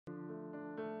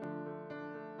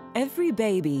Every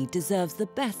baby deserves the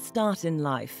best start in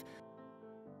life.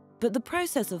 But the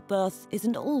process of birth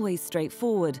isn't always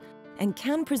straightforward and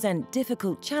can present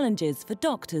difficult challenges for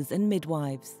doctors and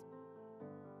midwives.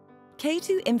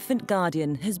 K2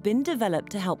 INFANTGuardian has been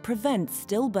developed to help prevent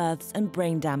stillbirths and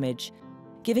brain damage,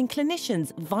 giving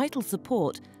clinicians vital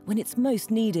support when it's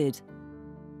most needed.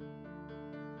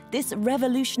 This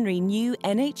revolutionary new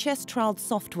NHS-trialled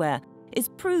software is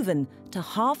proven to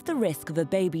halve the risk of a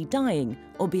baby dying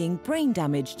or being brain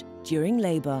damaged during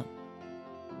labour.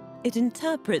 It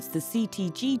interprets the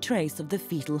CTG trace of the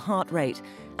fetal heart rate,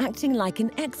 acting like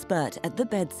an expert at the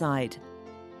bedside.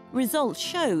 Results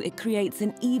show it creates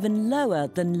an even lower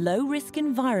than low-risk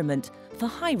environment for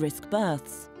high-risk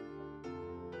births.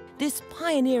 This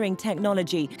pioneering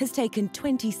technology has taken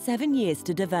 27 years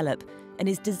to develop and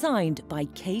is designed by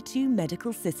K2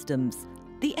 Medical Systems,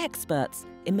 the experts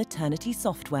in maternity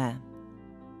software.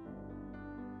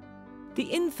 The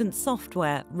infant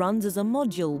software runs as a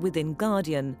module within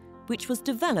Guardian, which was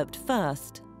developed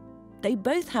first. They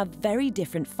both have very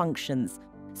different functions,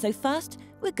 so first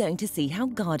we're going to see how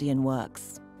Guardian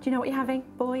works. Do you know what you're having?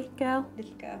 Boy, girl?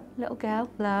 Little girl. Little girl,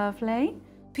 lovely.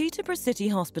 Peterborough City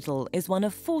Hospital is one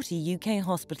of 40 UK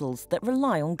hospitals that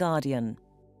rely on Guardian.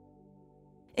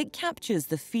 It captures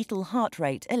the fetal heart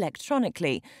rate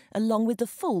electronically, along with the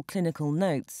full clinical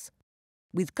notes.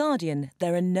 With Guardian,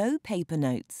 there are no paper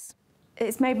notes.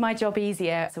 It's made my job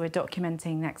easier, so we're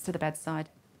documenting next to the bedside.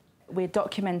 We're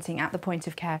documenting at the point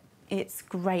of care. It's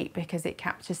great because it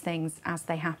captures things as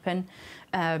they happen.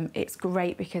 It's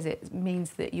great because it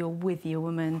means that you're with your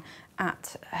woman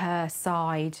at her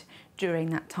side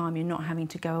during that time. You're not having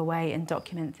to go away and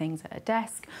document things at a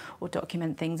desk or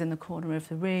document things in the corner of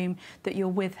the room, that you're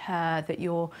with her, that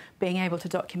you're being able to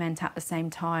document at the same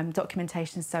time.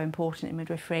 Documentation is so important in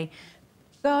midwifery.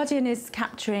 Guardian is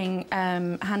capturing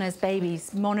Hannah's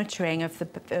baby's monitoring of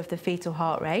the fetal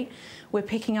heart rate. We're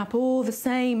picking up all the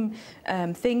same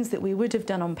things that we would have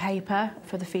done on paper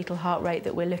for the fetal heart rate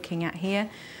that we're looking at here.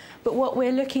 But what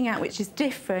we're looking at, which is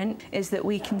different, is that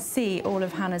we can see all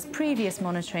of Hannah's previous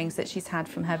monitorings that she's had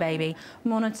from her baby,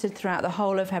 monitored throughout the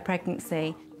whole of her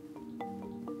pregnancy.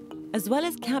 As well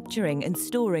as capturing and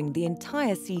storing the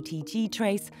entire CTG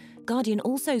trace, Guardian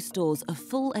also stores a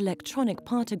full electronic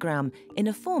partogram in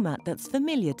a format that's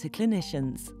familiar to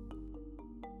clinicians.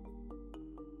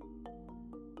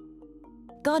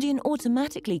 Guardian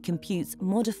automatically computes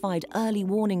modified early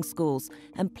warning scores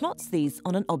and plots these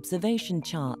on an observation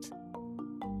chart.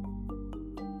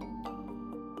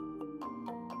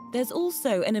 There's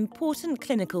also an important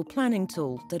clinical planning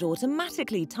tool that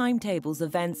automatically timetables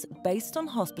events based on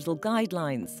hospital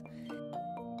guidelines.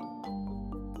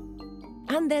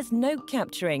 And there's note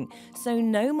capturing, so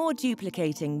no more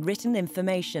duplicating written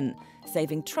information,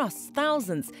 saving trusts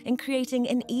thousands and creating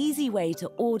an easy way to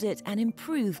audit and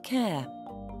improve care.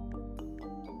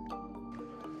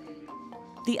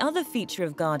 The other feature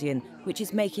of Guardian, which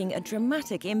is making a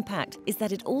dramatic impact, is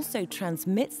that it also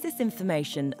transmits this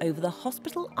information over the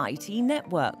hospital IT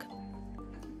network.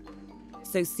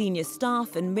 So senior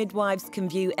staff and midwives can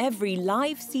view every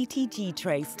live CTG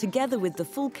trace together with the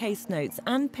full case notes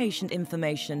and patient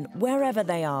information wherever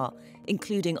they are,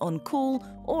 including on call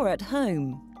or at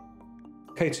home.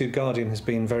 K2 Guardian has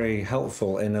been very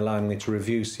helpful in allowing me to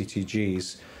review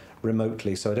CTGs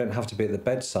remotely, so I don't have to be at the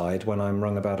bedside when I'm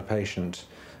rung about a patient.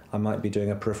 I might be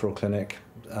doing a peripheral clinic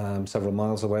several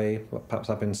miles away, perhaps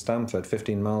up in Stamford,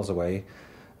 15 miles away,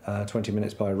 20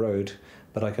 minutes by road,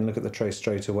 but I can look at the trace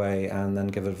straight away and then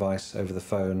give advice over the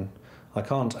phone. I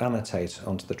can't annotate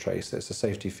onto the trace. It's a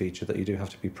safety feature that you do have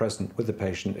to be present with the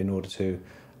patient in order to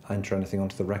enter anything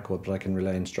onto the record, but I can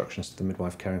relay instructions to the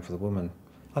midwife caring for the woman.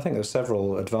 I think there's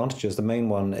several advantages. The main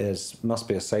one must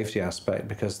be a safety aspect,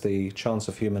 because the chance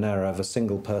of human error of a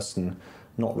single person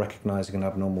not recognising an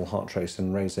abnormal heart trace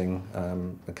and raising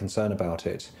a concern about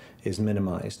it is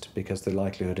minimised, because the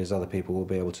likelihood is other people will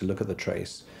be able to look at the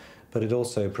trace. But it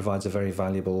also provides a very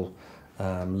valuable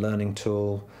learning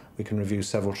tool. We can review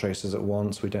several traces at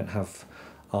once. We don't have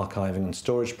archiving and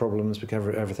storage problems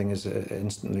because everything is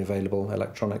instantly available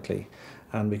electronically.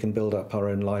 And we can build up our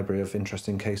own library of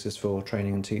interesting cases for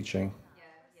training and teaching.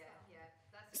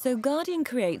 So Guardian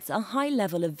creates a high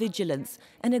level of vigilance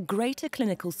and a greater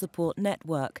clinical support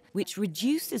network, which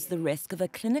reduces the risk of a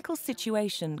clinical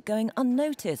situation going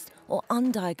unnoticed or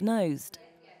undiagnosed.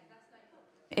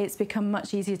 It's become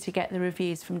much easier to get the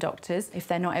reviews from doctors if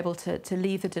they're not able to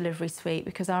leave the delivery suite,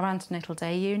 because our antenatal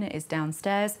day unit is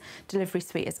downstairs, delivery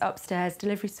suite is upstairs.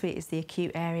 Delivery suite is the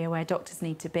acute area where doctors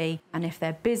need to be, and if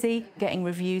they're busy, getting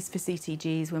reviews for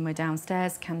CTGs when we're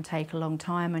downstairs can take a long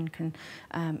time and can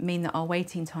mean that our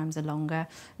waiting times are longer.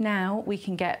 Now we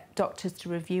can get doctors to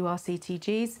review our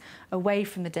CTGs away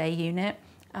from the day unit,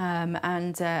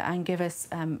 and give us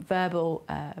verbal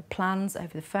plans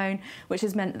over the phone, which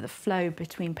has meant that the flow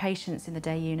between patients in the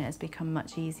day unit has become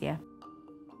much easier.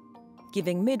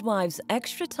 Giving midwives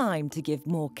extra time to give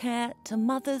more care to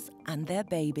mothers and their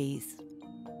babies.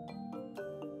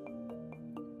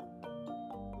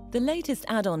 The latest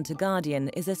add-on to Guardian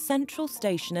is a central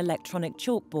station electronic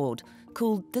chalkboard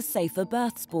called the Safer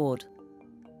Births Board.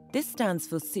 This stands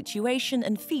for Situation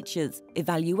and Features,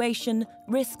 Evaluation,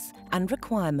 Risks and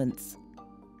Requirements.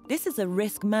 This is a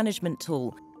risk management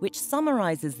tool which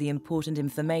summarises the important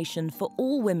information for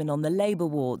all women on the labour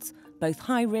wards, both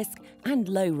high risk and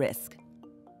low risk.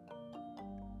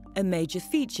 A major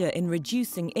feature in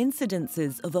reducing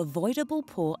incidences of avoidable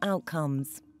poor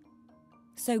outcomes.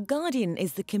 So Guardian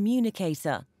is the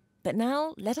communicator, but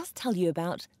now let us tell you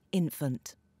about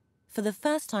Infant. For the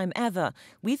first time ever,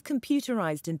 we've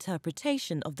computerised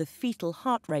interpretation of the fetal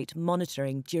heart rate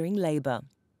monitoring during labour.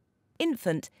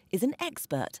 Infant is an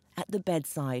expert at the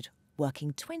bedside,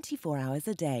 working 24 hours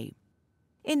a day.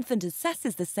 Infant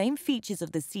assesses the same features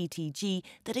of the CTG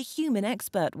that a human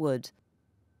expert would: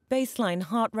 baseline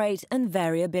heart rate and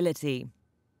variability,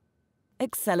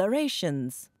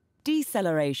 accelerations,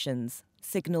 decelerations,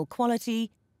 signal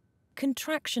quality,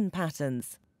 contraction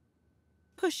patterns,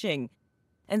 pushing,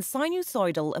 and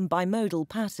sinusoidal and bimodal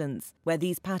patterns. Where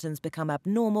these patterns become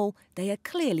abnormal, they are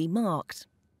clearly marked.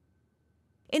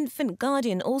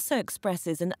 INFANTGuardian also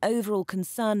expresses an overall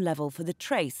concern level for the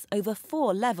trace over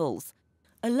 4 levels.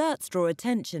 Alerts draw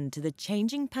attention to the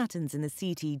changing patterns in the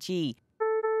CTG,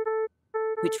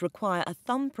 which require a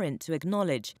thumbprint to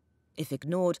acknowledge. If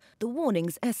ignored, the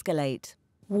warnings escalate.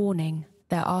 Warning: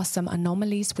 there are some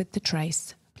anomalies with the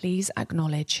trace. Please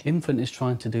acknowledge. Infant is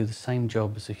trying to do the same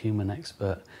job as a human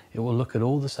expert. It will look at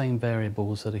all the same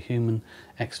variables that a human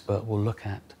expert will look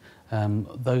at.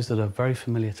 Those that are very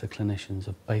familiar to clinicians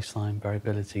of baseline,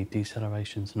 variability,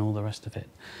 decelerations and all the rest of it.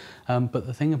 But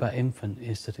the thing about Infant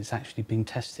is that it's actually been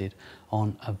tested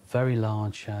on a very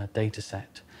large data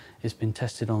set. It's been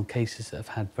tested on cases that have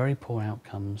had very poor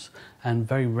outcomes and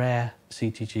very rare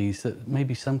CTGs that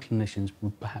maybe some clinicians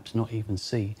would perhaps not even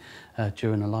see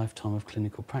during a lifetime of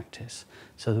clinical practice.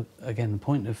 So again, the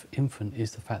point of Infant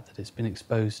is the fact that it's been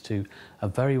exposed to a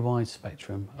very wide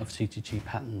spectrum of CTG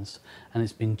patterns, and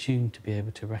it's been tuned to be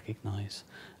able to recognise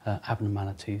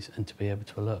abnormalities and to be able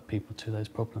to alert people to those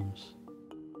problems.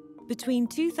 Between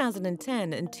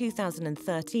 2010 and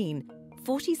 2013,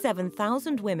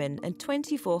 47,000 women and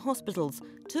 24 hospitals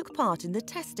took part in the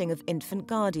testing of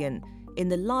INFANTGuardian in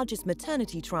the largest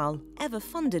maternity trial ever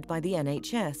funded by the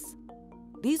NHS.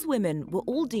 These women were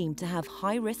all deemed to have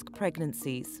high-risk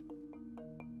pregnancies.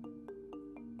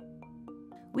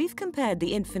 We've compared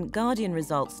the INFANTGuardian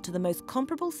results to the most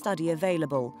comparable study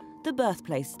available, the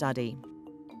Birthplace study.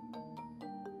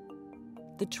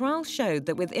 The trial showed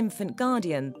that with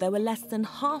INFANTGuardian, there were less than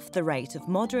half the rate of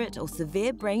moderate or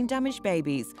severe brain-damaged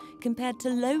babies compared to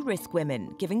low-risk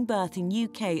women giving birth in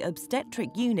UK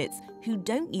obstetric units who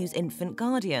don't use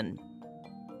INFANTGuardian.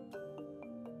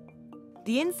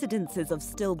 The incidences of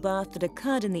stillbirth that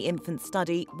occurred in the infant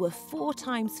study were 4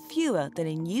 times fewer than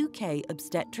in UK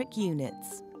obstetric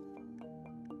units.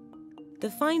 The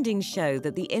findings show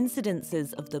that the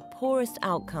incidences of the poorest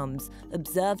outcomes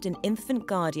observed in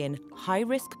INFANTGuardian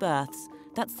high-risk births,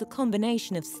 that's the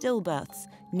combination of stillbirths,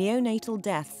 neonatal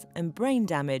deaths and brain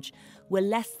damage, were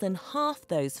less than half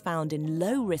those found in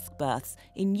low-risk births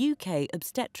in UK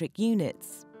obstetric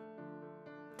units.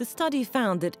 The study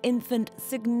found that Infant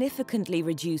significantly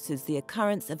reduces the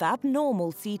occurrence of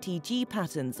abnormal CTG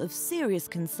patterns of serious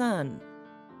concern.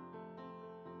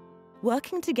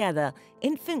 Working together,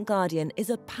 INFANTGuardian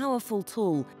is a powerful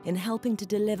tool in helping to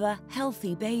deliver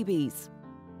healthy babies.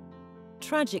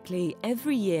 Tragically,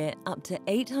 every year up to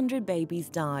 800 babies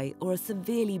die or are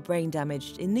severely brain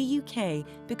damaged in the UK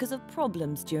because of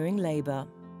problems during labour.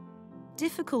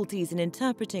 Difficulties in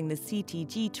interpreting the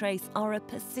CTG trace are a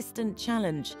persistent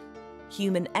challenge.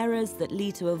 Human errors that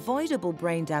lead to avoidable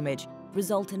brain damage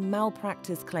result in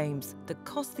malpractice claims that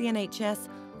cost the NHS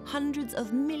hundreds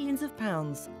of millions of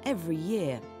pounds every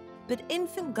year. But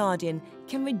INFANTGuardian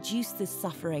can reduce this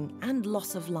suffering and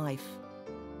loss of life.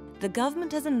 The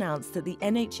government has announced that the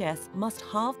NHS must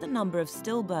halve the number of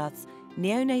stillbirths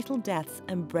neonatal deaths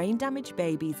and brain-damaged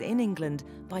babies in England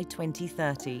by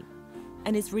 2030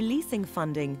 and is releasing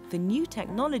funding for new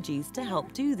technologies to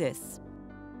help do this.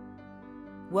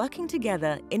 Working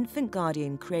together,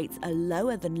 INFANTGuardian creates a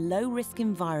lower than low-risk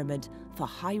environment for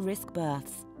high-risk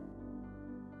births.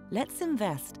 Let's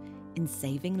invest in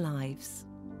saving lives.